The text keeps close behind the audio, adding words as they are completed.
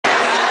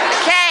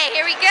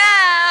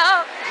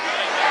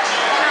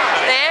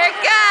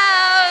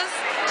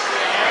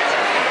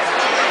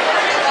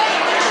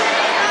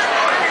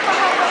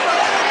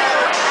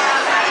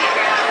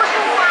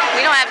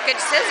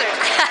scissors.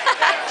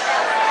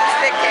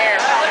 Thick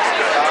hair.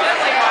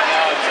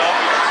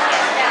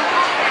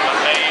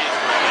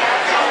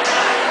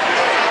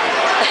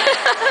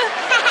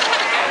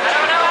 I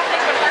don't know, I think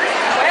the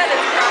person's wet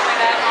is probably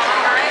that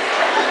long, right?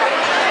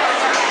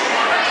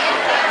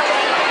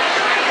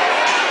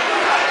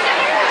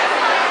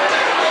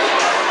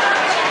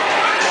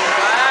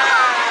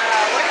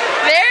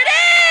 Wow. There it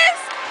is!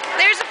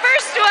 There's the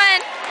first one.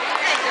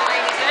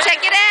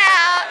 Check it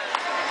out.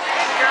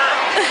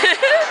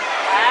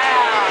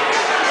 Wow.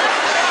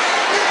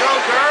 Go,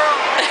 girl!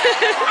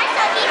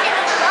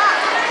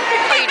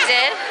 Oh, you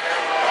did?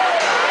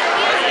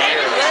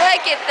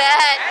 Look at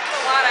that. That's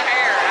a lot of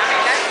hair. I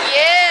mean, that's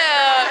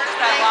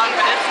that long,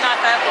 but it's not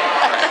that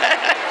long.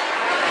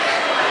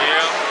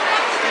 Yeah.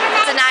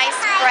 It's a nice,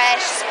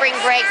 fresh spring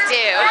break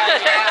dew.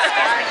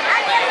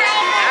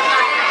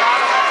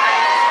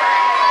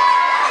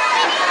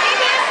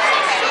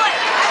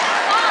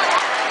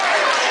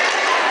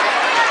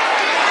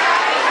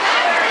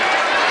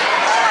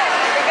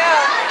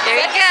 There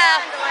you go.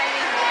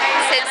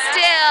 Sit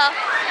still.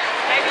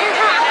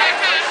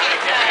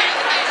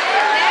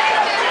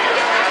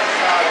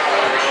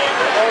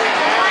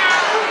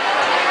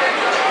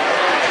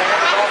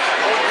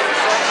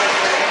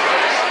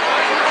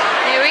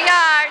 Here we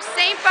are,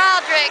 St.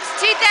 Baldrick's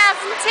 2010.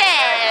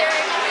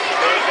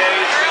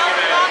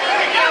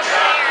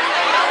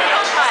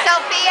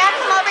 Sophia,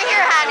 come over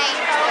here, honey.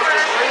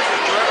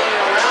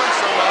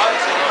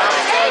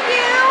 Thank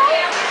you.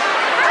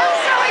 I'm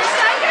so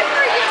excited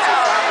for you.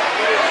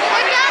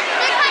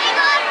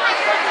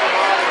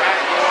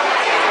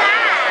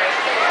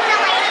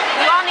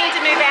 You all need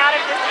to move out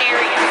of this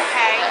area,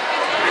 okay?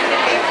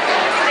 Be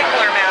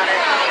particular about it.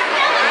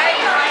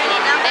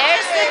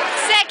 There's the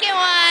second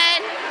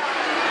one.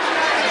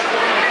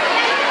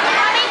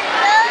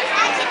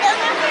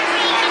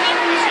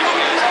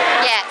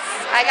 Yes,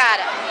 I got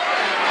it.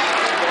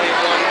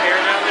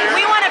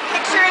 We want a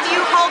picture of you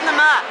holding them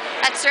up.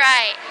 That's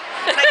right.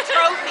 Like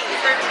trophies.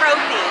 They're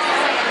trophies.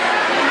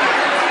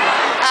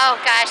 Oh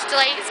gosh,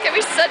 Delaney's gonna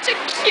be such a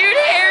cute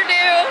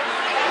hairdo.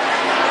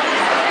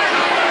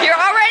 You're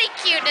already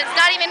cute and it's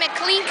not even a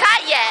clean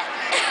cut yet.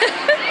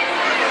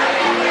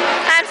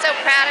 I'm so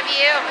proud of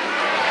you.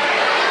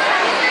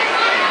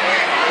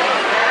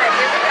 Alright,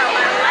 here we go.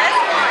 Our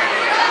last one.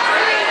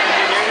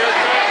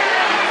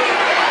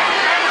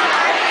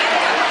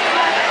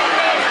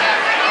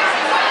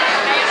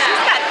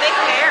 She's got thick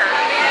hair.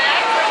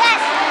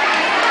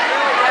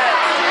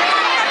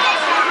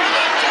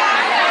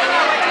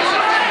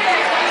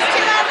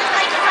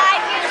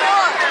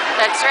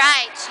 That's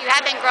right. You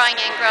have been growing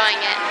it and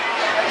growing it.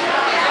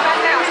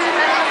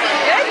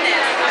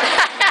 Goodness.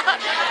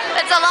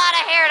 That's a lot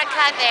of hair to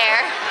cut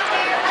there.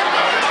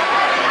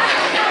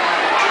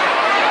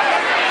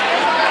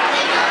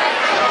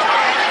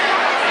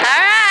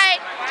 All right.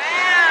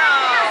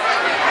 Wow.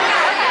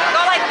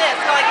 Go like this.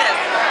 Go like this.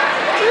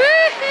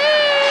 Woohoo!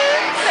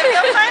 Is that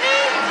feel funny?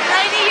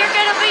 Lady, you're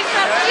gonna be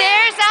so.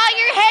 There's all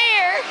your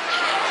hair.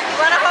 You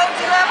want to hold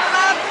you up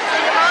so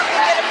your mom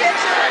can get a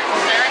picture?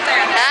 Right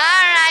there.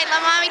 All right,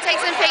 let mommy take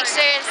some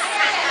pictures.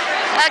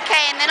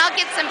 Okay, and then I'll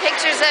get some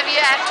pictures of you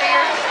after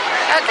your.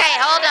 Okay,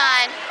 hold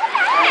on.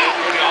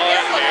 All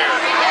in there.